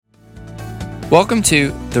Welcome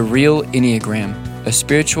to The Real Enneagram, a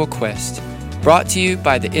spiritual quest, brought to you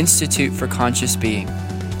by the Institute for Conscious Being.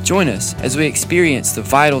 Join us as we experience the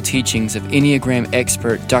vital teachings of Enneagram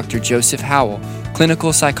expert Dr. Joseph Howell,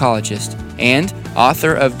 clinical psychologist, and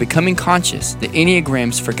author of Becoming Conscious, the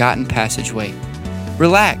Enneagram's Forgotten Passageway.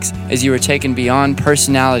 Relax as you are taken beyond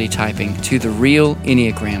personality typing to the real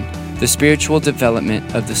Enneagram, the spiritual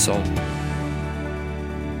development of the soul.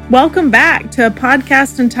 Welcome back to a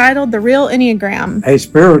podcast entitled The Real Enneagram, a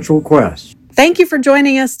spiritual quest. Thank you for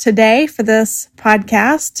joining us today for this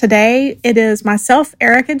podcast. Today it is myself,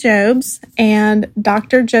 Erika Jobs, and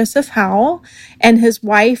Dr. Joseph Howell and his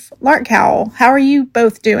wife, Lark Howell. How are you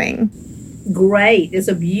both doing? Great. It's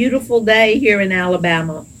a beautiful day here in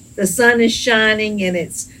Alabama. The sun is shining and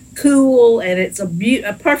it's cool and it's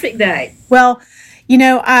a perfect day. Well, you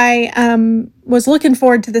know, I was looking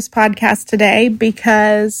forward to this podcast today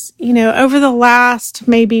because, you know, over the last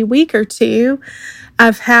maybe week or two,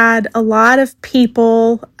 I've had a lot of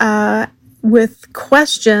people with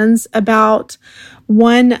questions about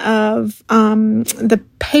one of the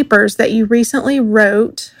papers that you recently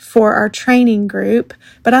wrote for our training group.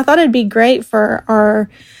 But I thought it'd be great for our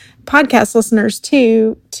podcast listeners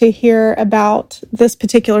too to hear about this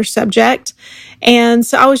particular subject. And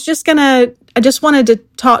so I just wanted to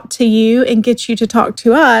talk to you and get you to talk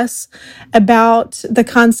to us about the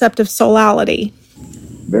concept of soulality.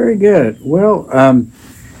 Very good. Well,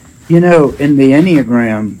 you know, in the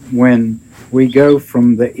Enneagram, when we go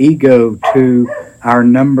from the ego to our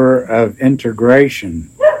number of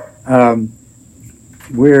integration,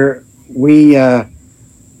 we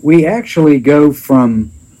actually go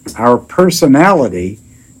from our personality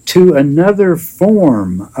to another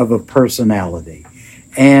form of a personality.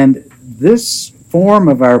 And this form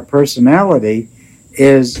of our personality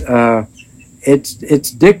is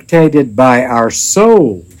it's dictated by our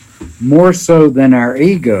soul more so than our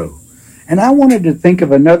ego. And I wanted to think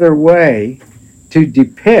of another way to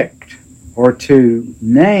depict or to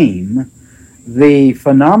name the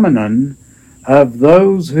phenomenon of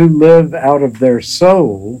those who live out of their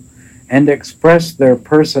soul and express their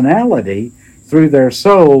personality through their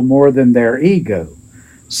soul more than their ego.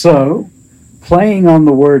 So, playing on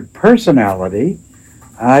the word personality,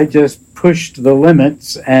 I just pushed the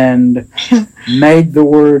limits and made the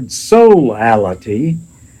word soulality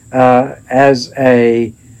as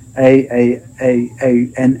an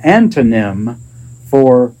antonym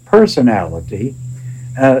for personality,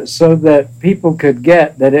 so that people could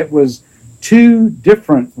get that it was two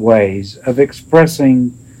different ways of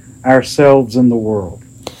expressing ourselves in the world.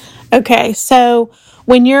 Okay, so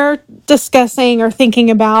when you're discussing or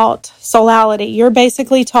thinking about soulality, you're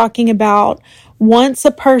basically talking about once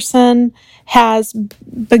a person has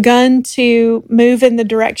begun to move in the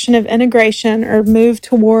direction of integration or move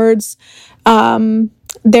towards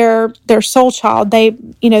their soul child,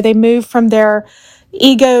 they move from their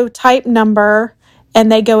ego type number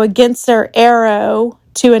and they go against their arrow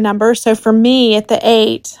to a number. So for me at the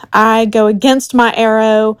 8, I go against my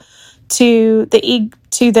arrow to the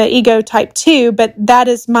ego type 2, but that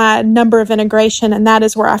is my number of integration, and that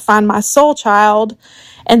is where I find my soul child.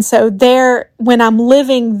 And so there, when I'm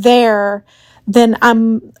living there, then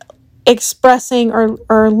I'm expressing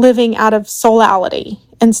or living out of soulality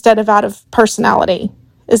instead of out of personality.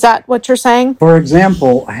 Is that what you're saying? For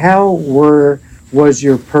example, how was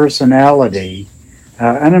your personality?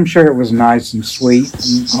 And I'm sure it was nice and sweet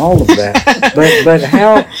and all of that. but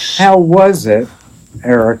how was it,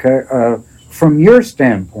 Erika, from your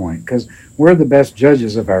standpoint? Because we're the best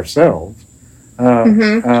judges of ourselves.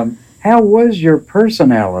 How was your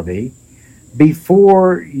personality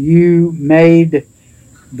before you made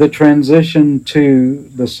the transition to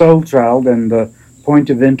the soul child and the point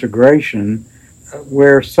of integration,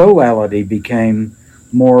 where soulality became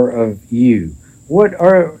more of you? What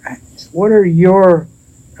are your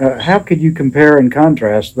how could you compare and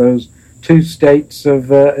contrast those two states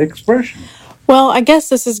of expression? Well, I guess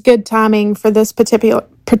this is good timing for this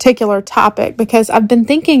particular topic because I've been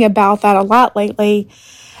thinking about that a lot lately.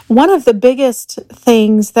 One of the biggest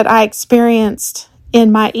things that I experienced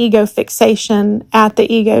in my ego fixation at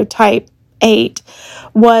the ego type 8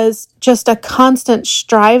 was just a constant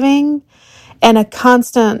striving and a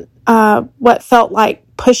constant what felt like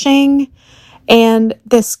pushing, and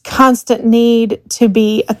this constant need to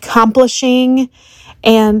be accomplishing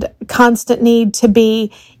and constant need to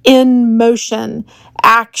be in motion,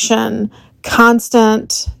 action,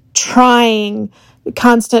 constant trying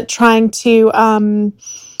to,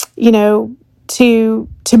 to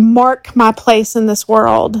mark my place in this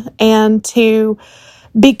world and to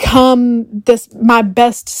become my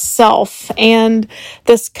best self, and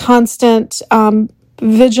this constant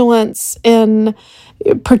vigilance in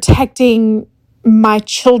protecting my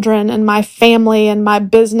children and my family and my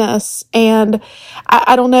business. And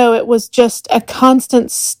I don't know, it was just a constant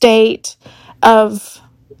state of,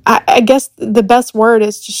 I guess the best word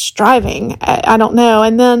is just striving. I don't know.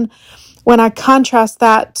 And then when I contrast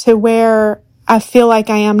that to where I feel like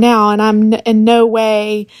I am now, and I'm in no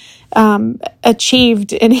way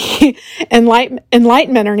achieved any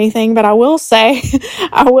enlightenment or anything, but I will say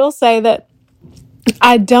that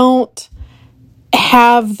I don't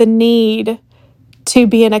have the need to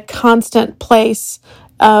be in a constant place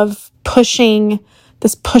of pushing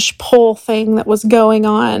this push-pull thing that was going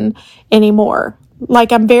on anymore.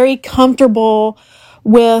 Like, I'm very comfortable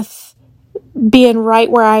with being right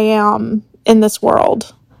where I am in this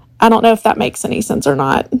world. I don't know if that makes any sense or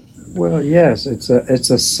not. Well, yes, it's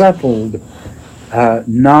a settled,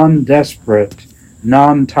 non-desperate,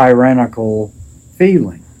 non-tyrannical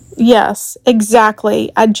feeling. Yes,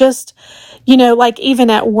 exactly. I just, like even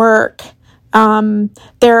at work,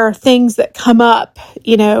 there are things that come up,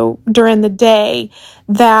 during the day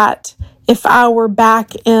that if I were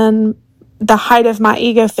back in the height of my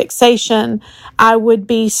ego fixation, I would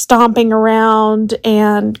be stomping around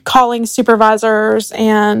and calling supervisors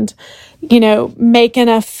and, making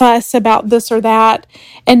a fuss about this or that.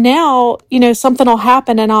 And now, something will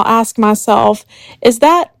happen and I'll ask myself, is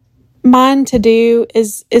that mine to do?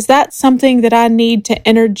 Is that something that I need to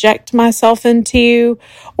interject myself into,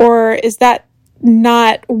 or is that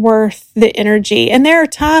not worth the energy? And there are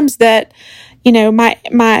times that,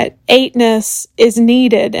 my eightness is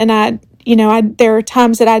needed, and there are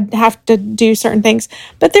times that I have to do certain things,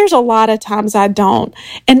 but there's a lot of times I don't.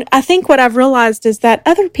 And I think what I've realized is that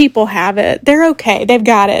other people have it. They're okay. They've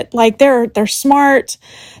got it. Like, they're smart.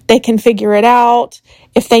 They can figure it out.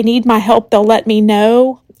 If they need my help, they'll let me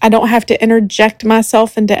know. I don't have to interject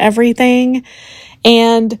myself into everything.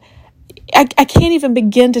 And I can't even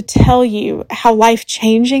begin to tell you how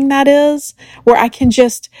life-changing that is, where I can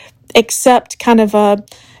just accept kind of a,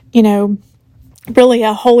 really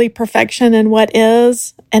a holy perfection in what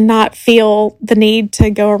is, and not feel the need to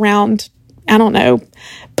go around, I don't know,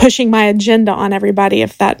 pushing my agenda on everybody,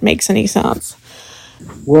 if that makes any sense.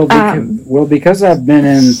 Well, because I've been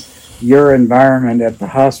in your environment at the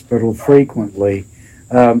hospital frequently,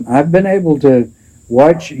 I've been able to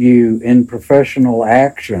watch you in professional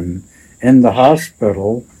action in the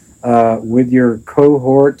hospital with your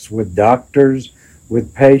cohorts, with doctors,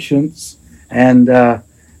 with patients, and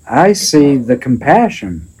I see the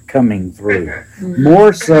compassion coming through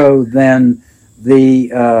more so than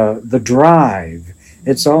the drive.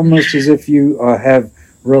 It's almost as if you have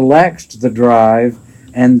relaxed the drive,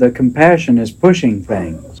 and the compassion is pushing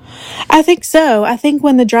things. I think so. I think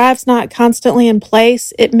when the drive's not constantly in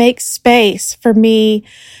place, it makes space for me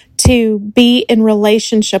to be in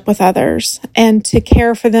relationship with others and to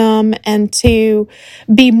care for them and to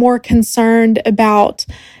be more concerned about,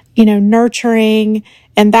 nurturing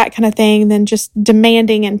and that kind of thing than just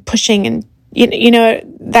demanding and pushing and,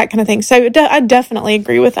 that kind of thing. So I definitely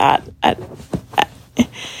agree with that. And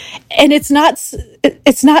it's not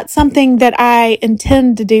something that I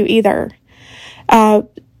intend to do either.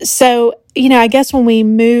 So, I guess when we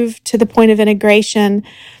move to the point of integration,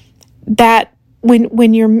 that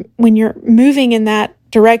when you're moving in that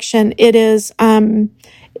direction, it is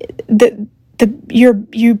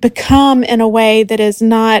you become in a way that is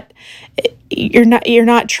not, you're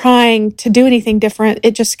not trying to do anything different.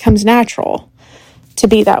 It just comes natural to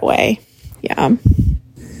be that way. Yeah.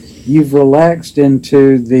 You've relaxed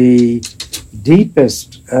into the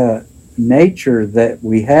deepest nature that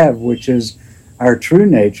we have, which is our true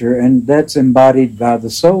nature, and that's embodied by the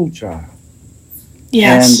soul child.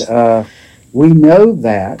 Yes. And we know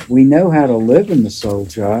that. We know how to live in the soul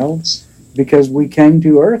child because we came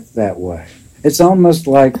to earth that way. It's almost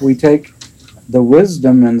like we take the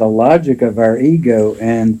wisdom and the logic of our ego,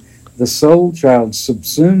 and the soul child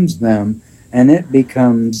subsumes them, and it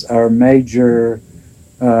becomes our major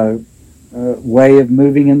way of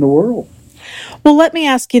moving in the world. Well, let me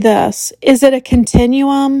ask you this. Is it a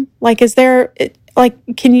continuum? Like, is there, is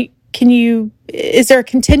there a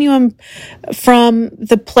continuum from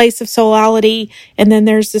the place of soulality, and then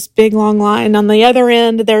there's this big long line on the other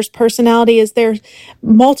end, there's personality? Is there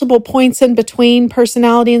multiple points in between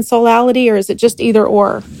personality and soulality, or is it just either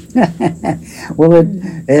or? Well,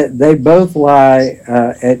 they both lie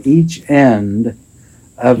at each end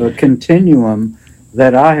of a continuum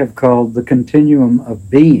that I have called the continuum of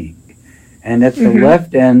being. And at the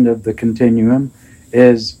left end of the continuum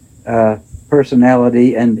is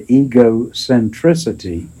personality and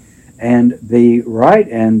egocentricity. And the right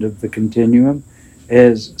end of the continuum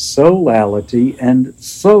is soulality and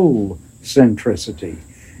soul centricity.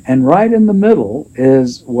 And right in the middle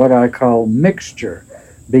is what I call mixture,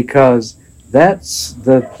 because that's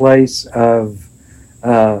the place of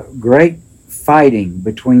great fighting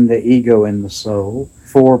between the ego and the soul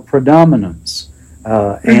for predominance.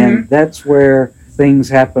 And that's where things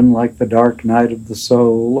happen like the dark night of the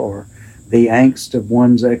soul, or the angst of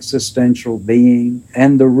one's existential being,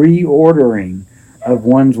 and the reordering of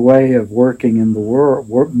one's way of working in the world,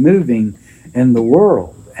 moving in the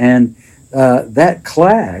world. And that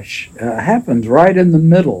clash happens right in the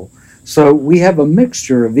middle. So we have a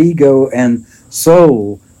mixture of ego and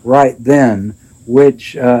soul right then,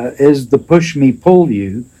 which is the push me, pull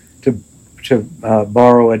you, to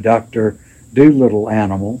borrow a Dr. Doolittle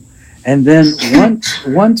animal. And then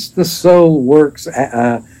once the soul works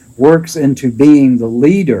into being the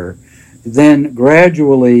leader, then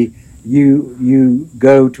gradually you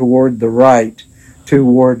go toward the right,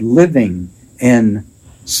 toward living in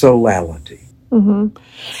soulality. Mm-hmm.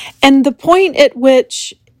 And the point at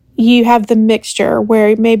which you have the mixture,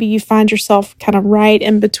 where maybe you find yourself kind of right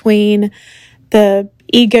in between the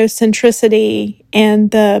egocentricity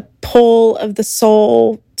and the pull of the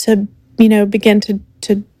soul to, begin to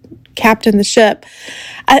captain the ship.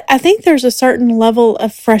 I think there's a certain level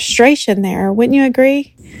of frustration there. Wouldn't you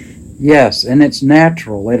agree? Yes, and it's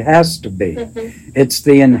natural. It has to be. It's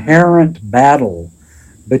the inherent battle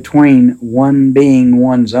between one being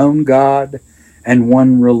one's own God and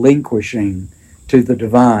one relinquishing to the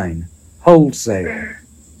divine wholesale.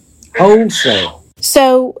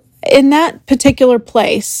 So in that particular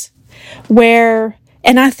place where,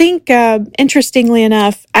 and I think, interestingly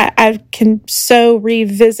enough, I can so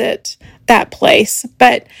revisit that place,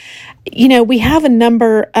 but, we have a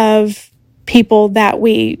number of people that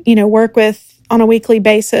we, work with on a weekly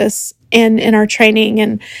basis in our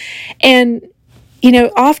training, and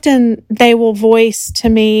often they will voice to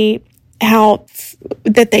me how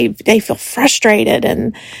that they feel frustrated,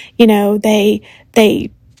 and,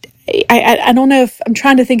 I don't know if I'm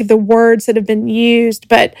trying to think of the words that have been used,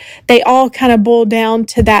 but they all kind of boil down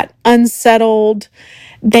to that unsettled.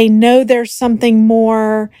 They know there's something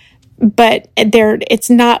more, but it's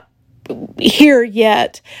not here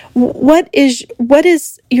yet. What is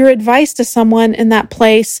your advice to someone in that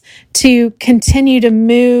place to continue to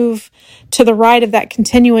move to the right of that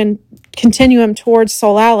continuum towards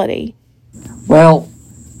soulality? Well,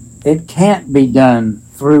 it can't be done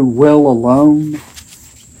through will alone.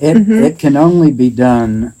 It can only be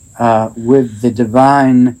done with the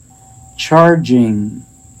divine charging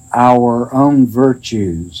our own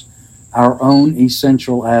virtues, our own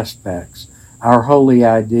essential aspects, our holy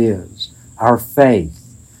ideas, our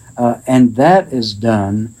faith. And that is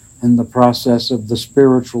done in the process of the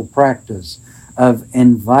spiritual practice of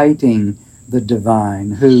inviting the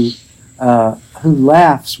divine, who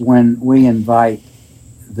laughs when we invite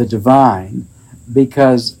the divine,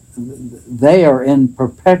 because they are in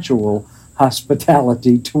perpetual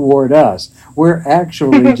hospitality toward us. We're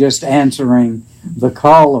actually just answering the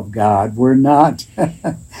call of God. We're not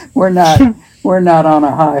on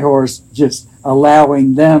a high horse just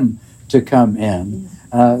allowing them to come in.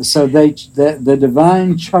 So the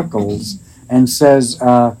divine chuckles and says,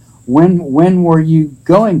 when were you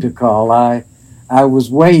going to call? I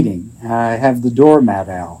was waiting. I have the doormat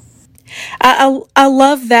out. I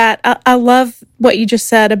love that. I love what you just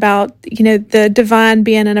said about, the divine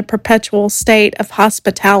being in a perpetual state of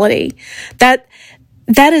hospitality. That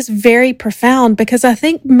is very profound, because I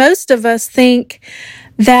think most of us think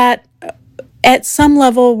that at some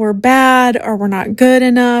level we're bad, or we're not good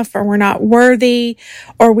enough, or we're not worthy,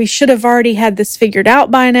 or we should have already had this figured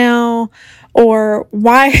out by now, or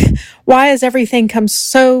why has everything is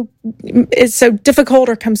so difficult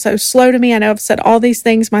or come so slow to me? I know I've said all these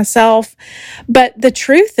things myself, but the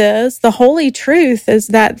truth is, the holy truth is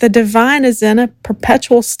that the divine is in a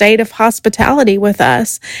perpetual state of hospitality with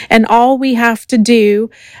us. And all we have to do,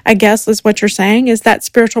 I guess is what you're saying, is that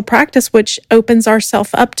spiritual practice, which opens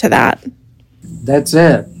ourselves up to that. That's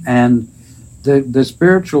it. And the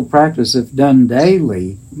spiritual practice, if done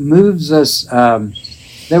daily, moves us.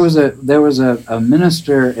 There was a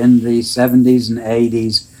minister in the 70s and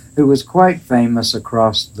 80s who was quite famous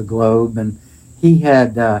across the globe, and he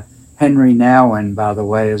had Henry Nouwen, by the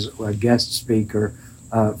way, as a guest speaker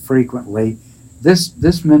frequently.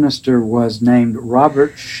 This minister was named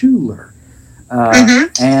Robert Schuller,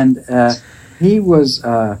 and he was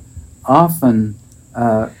often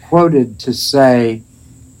quoted to say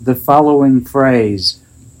the following phrase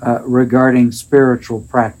regarding spiritual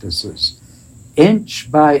practices.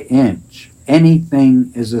 inch by inch,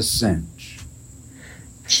 anything is a cinch.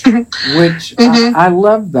 Which I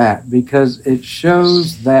love that, because it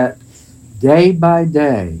shows that day by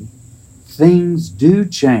day things do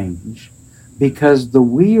change, because the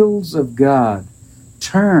wheels of God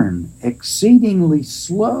turn exceedingly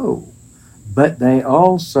slow, but they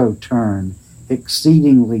also turn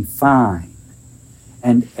exceedingly fine.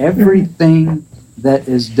 And everything that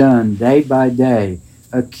is done day by day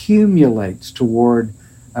accumulates toward,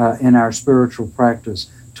 in our spiritual practice,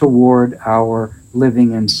 toward our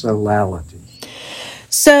living in soulality.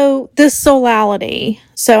 So this soulality,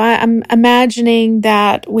 I'm imagining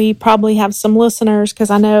that we probably have some listeners, because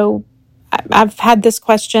I know I've had this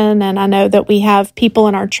question, and I know that we have people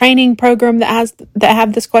in our training program that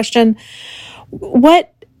have this question.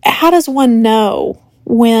 How does one know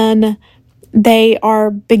when they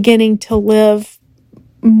are beginning to live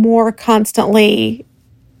more constantly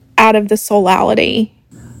out of the soulality?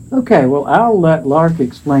 Okay, well, I'll let Lark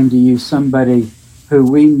explain to you somebody who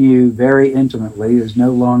we knew very intimately, who's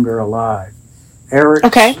no longer alive.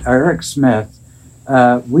 Eric Smith.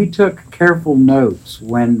 We took careful notes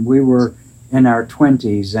when we were in our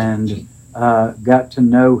 20s and got to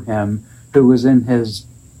know him, who was in his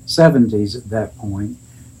 70s at that point.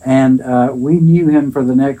 And we knew him for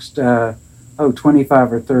the next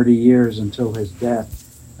 25 or 30 years until his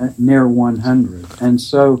death, near 100. And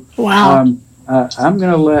so I'm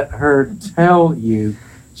going to let her tell you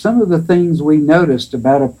some of the things we noticed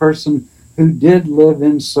about a person who did live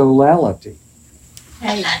in soulality.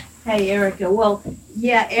 Hey, Erika. Well,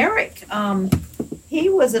 yeah, Eric, he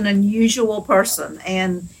was an unusual person,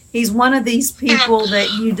 and he's one of these people that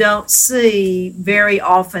you don't see very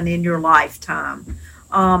often in your lifetime.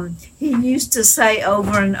 He used to say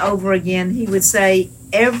over and over again, he would say,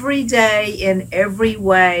 every day in every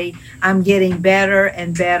way, I'm getting better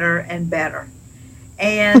and better and better.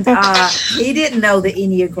 And he didn't know the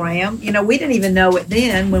Enneagram. You know, we didn't even know it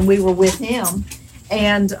then when we were with him.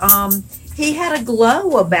 And he had a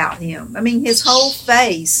glow about him. I mean, his whole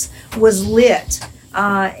face was lit.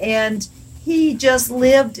 And he just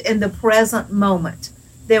lived in the present moment.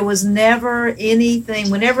 There was never anything,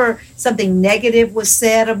 whenever something negative was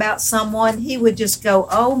said about someone, he would just go,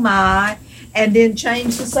 oh my, and then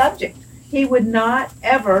change the subject. He would not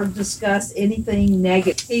ever discuss anything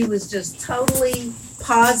negative. He was just totally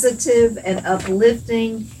positive and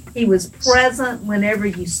uplifting. He was present whenever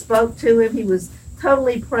you spoke to him. He was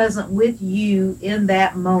totally present with you in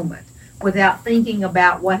that moment without thinking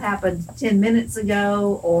about what happened 10 minutes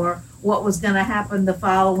ago or what was going to happen the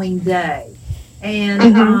following day.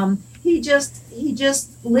 And he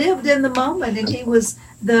just lived in the moment, and he was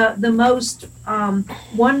the most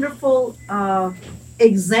wonderful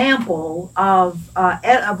example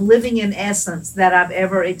of living in essence that I've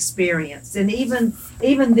ever experienced. And even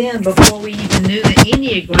then, before we even knew the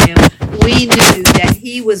Enneagram, we knew that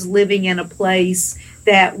he was living in a place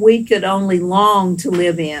that we could only long to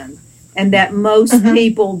live in, and that most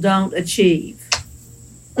people don't achieve.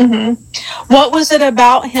 What was it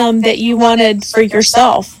about him that you wanted for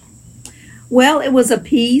yourself? Well, it was a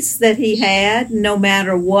peace that he had no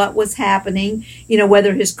matter what was happening, you know,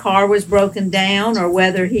 whether his car was broken down or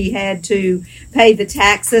whether he had to pay the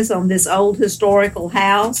taxes on this old historical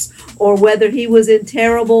house, or whether he was in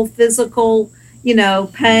terrible physical, you know,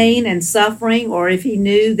 pain and suffering, or if he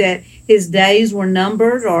knew that his days were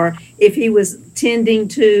numbered, or if he was tending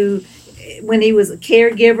to, when he was a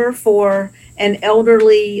caregiver for an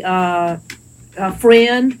elderly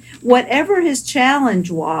friend. Whatever his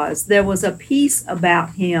challenge was, there was a peace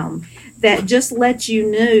about him that just let you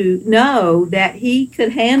know that he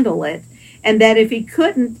could handle it, and that if he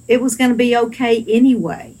couldn't, it was going to be okay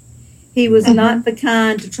anyway. He was not the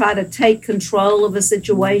kind to try to take control of a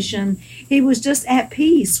situation. He was just at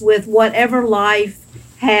peace with whatever life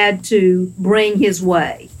had to bring his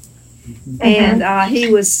way. And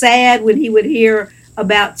he was sad when he would hear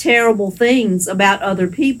about terrible things about other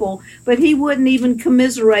people, but he wouldn't even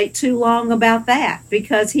commiserate too long about that,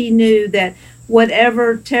 because he knew that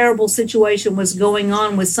whatever terrible situation was going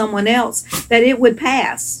on with someone else, that it would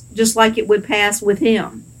pass, just like it would pass with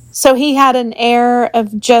him. So he had an air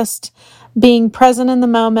of just being present in the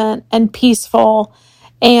moment and peaceful,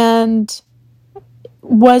 and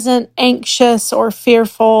wasn't anxious or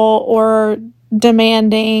fearful or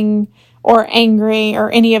demanding or angry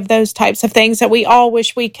or any of those types of things that we all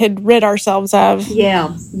wish we could rid ourselves of.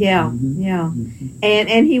 Yeah.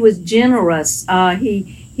 And he was generous.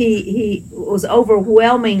 He was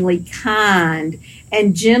overwhelmingly kind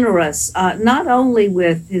and generous, not only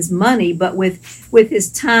with his money, but with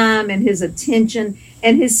his time and his attention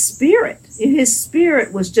and his spirit. His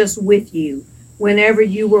spirit was just with you whenever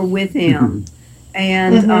you were with him.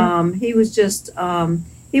 And he was just,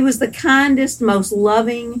 he was the kindest, most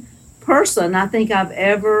loving person I think I've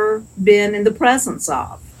ever been in the presence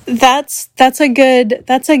of. That's a good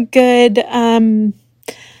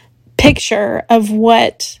picture of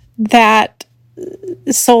what that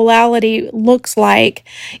Soulality looks like.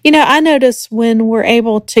 I notice when we're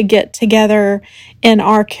able to get together in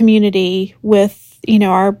our community with,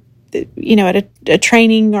 our, at a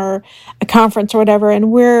training or a conference or whatever,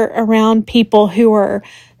 and we're around people who are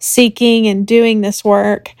seeking and doing this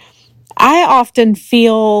work, I often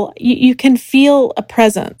feel, you can feel a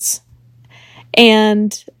presence,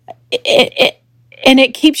 and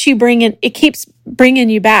it keeps bringing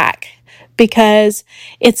you back, because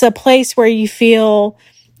it's a place where you feel,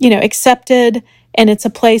 accepted, and it's a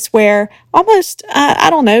place where almost, I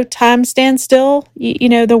don't know, time stands still.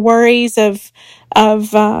 The worries of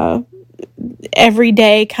every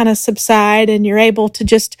day kind of subside, and you're able to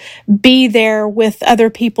just be there with other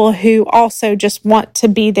people who also just want to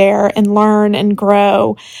be there and learn and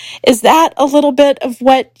grow. Is that a little bit of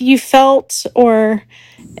what you felt, or?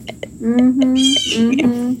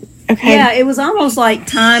 Okay. Yeah, it was almost like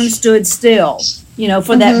time stood still,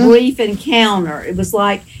 for that brief encounter. It was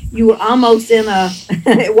like you were almost in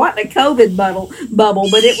it wasn't a COVID bubble,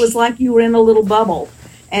 but it was like you were in a little bubble.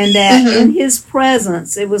 And that in his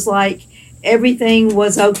presence, it was like everything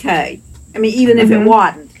was okay. I mean, even if it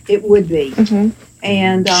wasn't, it would be.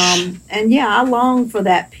 And yeah, I long for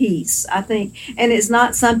that peace, I think. And it's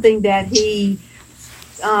not something that he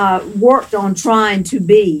worked on trying to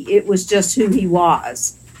be. It was just who he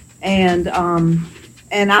was. And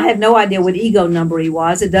I have no idea what ego number he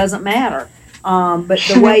was. It doesn't matter. But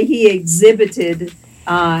the way he exhibited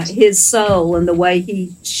his soul, and the way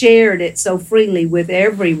he shared it so freely with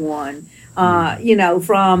everyone,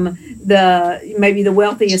 from maybe the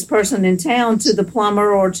wealthiest person in town to the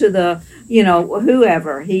plumber, or to the,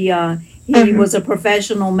 whoever. He was a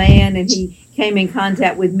professional man, and he came in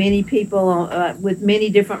contact with many people with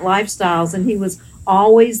many different lifestyles, and he was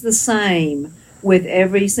always the same with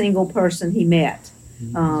every single person he met.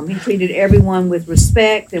 He treated everyone with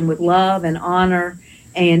respect and with love and honor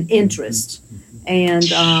and interest. And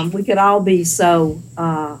we could all be so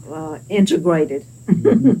integrated.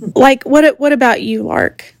 Like, what about you,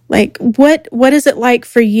 Lark? Like, what is it like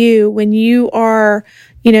for you when you are,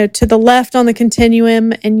 to the left on the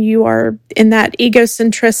continuum, and you are in that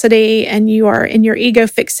egocentricity, and you are in your ego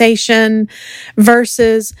fixation,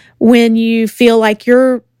 versus when you feel like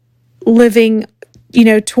you're living,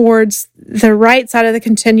 towards the right side of the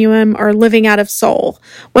continuum, or living out of soul?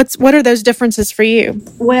 What are those differences for you?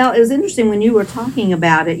 Well, it was interesting when you were talking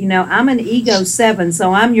about it. I'm an ego 7,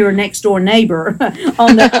 so I'm your next door neighbor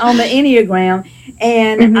on the Enneagram,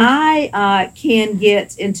 and I can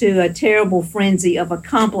get into a terrible frenzy of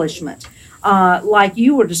accomplishment, like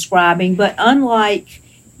you were describing. But unlike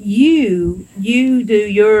you do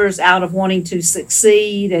yours out of wanting to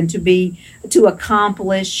succeed and to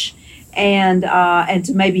accomplish, and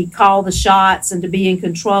to maybe call the shots, and to be in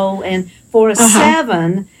control. And for a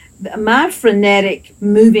 7, my frenetic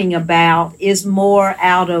moving about is more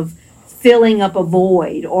out of filling up a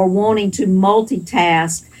void, or wanting to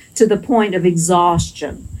multitask to the point of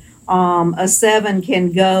exhaustion. A 7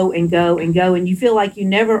 can go and go and go, and you feel like you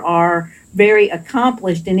never are very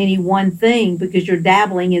accomplished in any one thing, because you're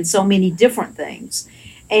dabbling in so many different things.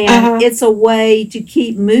 And it's a way to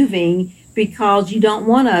keep moving, because you don't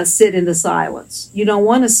want to sit in the silence. You don't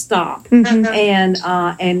want to stop. And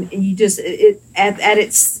you just, at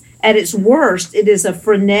its worst, it is a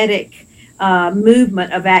frenetic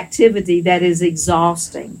movement of activity that is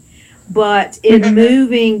exhausting. But in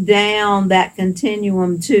moving down that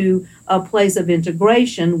continuum to a place of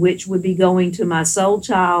integration, which would be going to my soul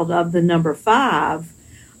child of the number 5,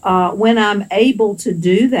 when I'm able to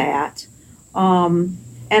do that, and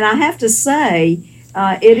I have to say,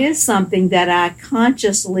 it is something that I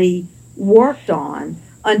consciously worked on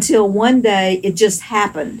until one day it just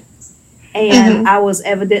happened. And I was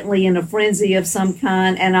evidently in a frenzy of some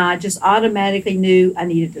kind, and I just automatically knew I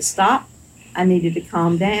needed to stop. I needed to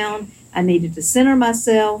calm down. I needed to center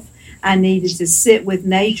myself. I needed to sit with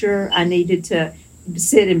nature. I needed to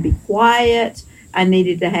sit and be quiet. I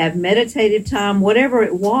needed to have meditative time, whatever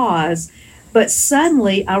it was. But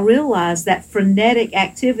suddenly I realized that frenetic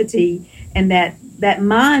activity and that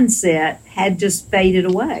mindset had just faded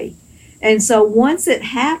away. And so once it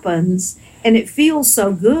happens, and it feels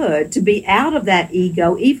so good to be out of that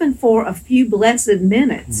ego, even for a few blessed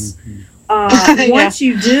minutes, once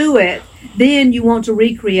you do it, then you want to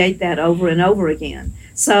recreate that over and over again.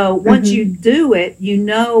 So once you do it, you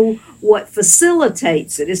know what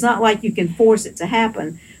facilitates it. It's not like you can force it to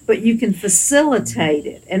happen, but you can facilitate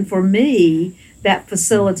it. And for me, that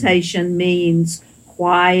facilitation means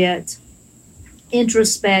quiet,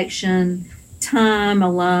 introspection, time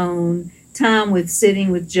alone, time with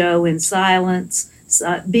sitting with Joe in silence,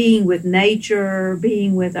 being with nature,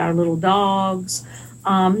 being with our little dogs,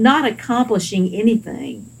 not accomplishing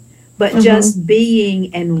anything, but just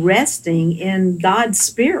being and resting in God's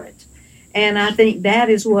Spirit. And I think that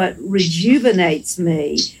is what rejuvenates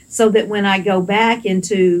me, so that when I go back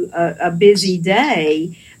into a busy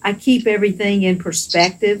day, I keep everything in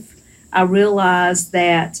perspective. I realize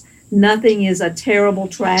that nothing is a terrible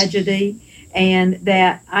tragedy, and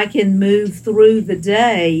that I can move through the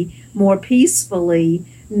day more peacefully,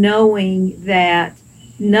 knowing that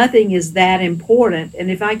nothing is that important. And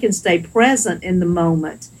if I can stay present in the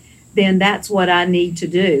moment, then that's what I need to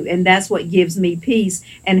do. And that's what gives me peace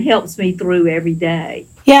and helps me through every day.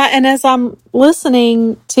 Yeah, and as I'm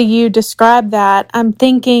listening to you describe that, I'm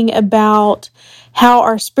thinking about how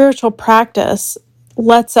our spiritual practice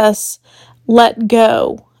lets us let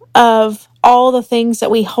go of all the things that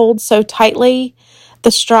we hold so tightly,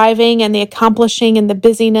 the striving and the accomplishing and the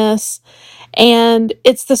busyness. And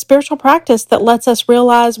it's the spiritual practice that lets us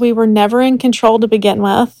realize we were never in control to begin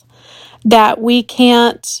with, that we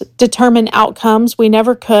can't determine outcomes. We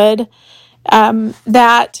never could.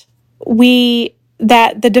 That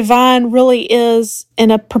the divine really is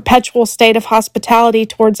in a perpetual state of hospitality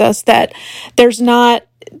towards us, that there's not,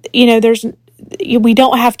 we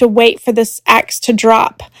don't have to wait for this axe to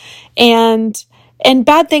drop. And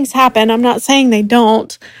bad things happen. I'm not saying they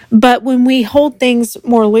don't, but when we hold things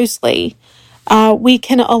more loosely, we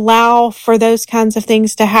can allow for those kinds of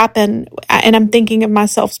things to happen. And I'm thinking of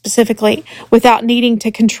myself specifically, without needing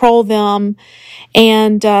to control them.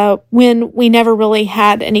 And when we never really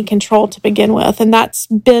had any control to begin with. And that's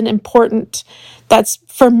been important. That's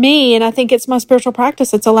for me, and I think it's my spiritual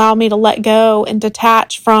practice. It's allowed me to let go and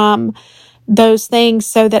detach from those things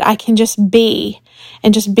so that I can just be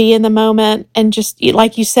in the moment. And just,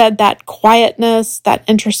 like you said, that quietness, that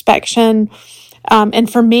introspection.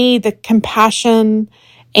 And for me, the compassion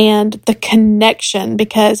and the connection,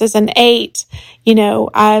 because as an 8,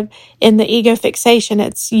 in the ego fixation,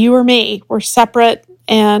 it's you or me. We're separate,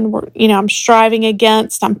 and I'm striving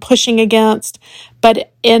against, I'm pushing against,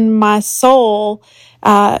 but in my soul,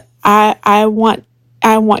 I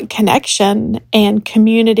want connection and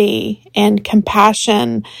community and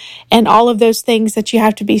compassion and all of those things that you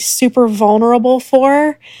have to be super vulnerable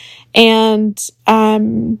for. And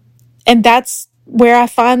that's where I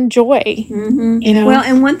find joy. Well,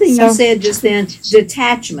 and one thing you said just then,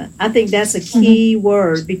 detachment. I think that's a key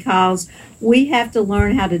word, because we have to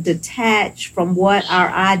learn how to detach from what our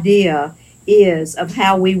idea is of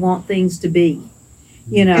how we want things to be.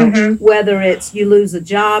 Whether it's you lose a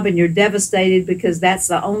job and you're devastated because that's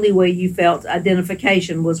the only way you felt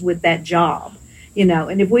identification was with that job.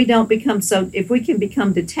 And if we can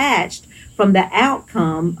become detached from the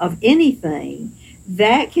outcome of anything,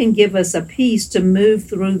 that can give us a peace to move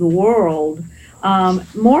through the world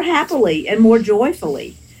more happily and more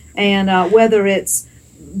joyfully. And whether it's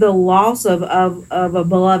the loss of a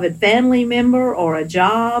beloved family member, or a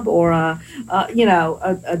job, or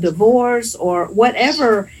a divorce, or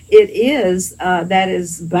whatever it is that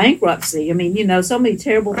is bankruptcy. I mean, so many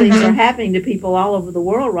terrible things are happening to people all over the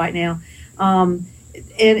world right now. And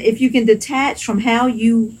if you can detach from how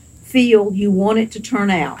you feel you want it to turn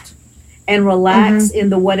out, and relax in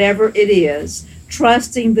the whatever it is,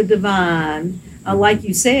 trusting the divine. Like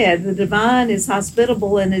you said, the divine is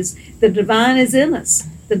hospitable, and the divine is in us.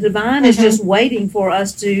 The divine is just waiting for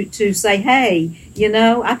us to say, hey,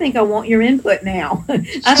 I think I want your input now.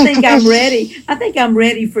 I think I'm ready. I think I'm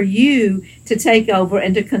ready for you to take over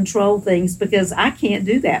and to control things, because I can't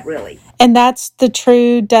do that really. And that's the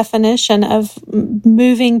true definition of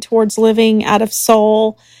moving towards living out of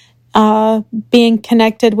soul, being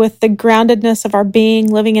connected with the groundedness of our being,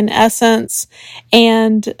 living in essence,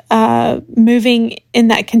 and moving in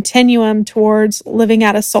that continuum towards living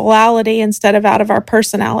out of soulality instead of out of our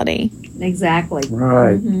personality. Exactly.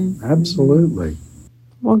 Right. Absolutely.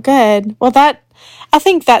 Well, good. Well, I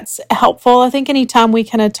think that's helpful. I think anytime we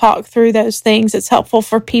kind of talk through those things, it's helpful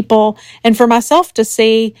for people and for myself to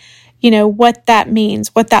see, what that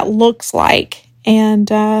means, what that looks like. And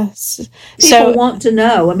people want to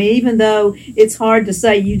know. I mean, even though it's hard to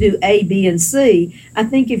say you do A, B, and C, I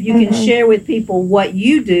think if you can share with people what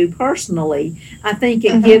you do personally, I think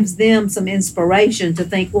it gives them some inspiration to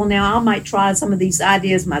think, well, now I might try some of these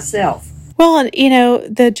ideas myself. Well, and,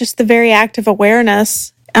 the very act of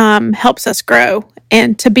awareness helps us grow,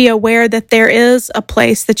 and to be aware that there is a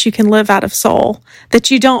place that you can live out of soul, that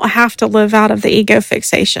you don't have to live out of the ego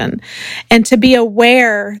fixation, and to be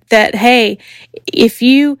aware that, hey, if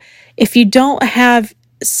you don't have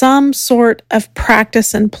some sort of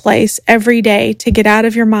practice in place every day to get out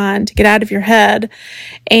of your mind, to get out of your head,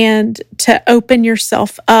 and to open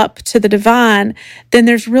yourself up to the divine, then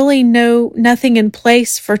there's really nothing in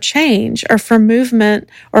place for change or for movement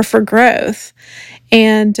or for growth.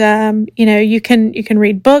 And you can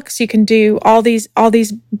read books, you can do all these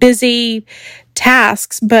busy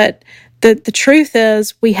tasks, but the truth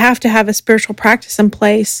is we have to have a spiritual practice in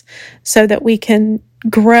place so that we can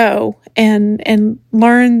grow and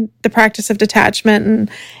learn the practice of detachment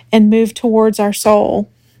and move towards our soul.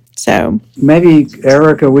 So maybe,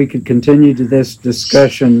 Erika, we could continue to this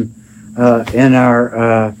discussion in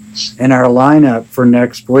our lineup for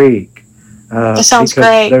next week. That sounds because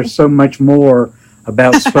great. There's so much more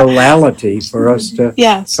about Soulality for us to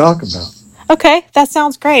talk about. Okay, that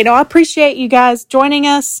sounds great. I appreciate you guys joining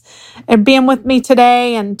us and being with me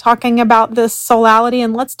today and talking about this Soulality,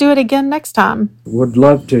 and let's do it again next time. Would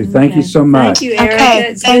love to. Thank you so much. Thank you, Erika. Okay,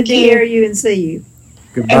 it's good to hear you and see you.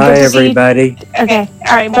 Goodbye, everybody. Okay,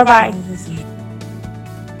 all right, bye-bye.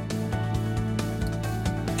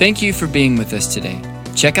 Thank you for being with us today.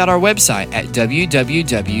 Check out our website at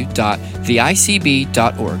www.theicb.org.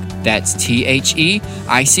 That's THEICB.org.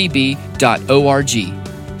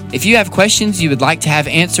 If you have questions you would like to have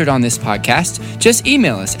answered on this podcast, just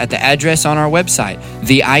email us at the address on our website,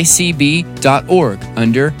 theicb.org,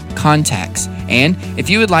 under Contacts. And if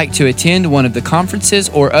you would like to attend one of the conferences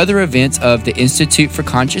or other events of the Institute for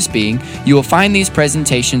Conscious Being, you will find these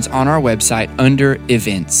presentations on our website under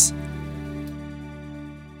Events.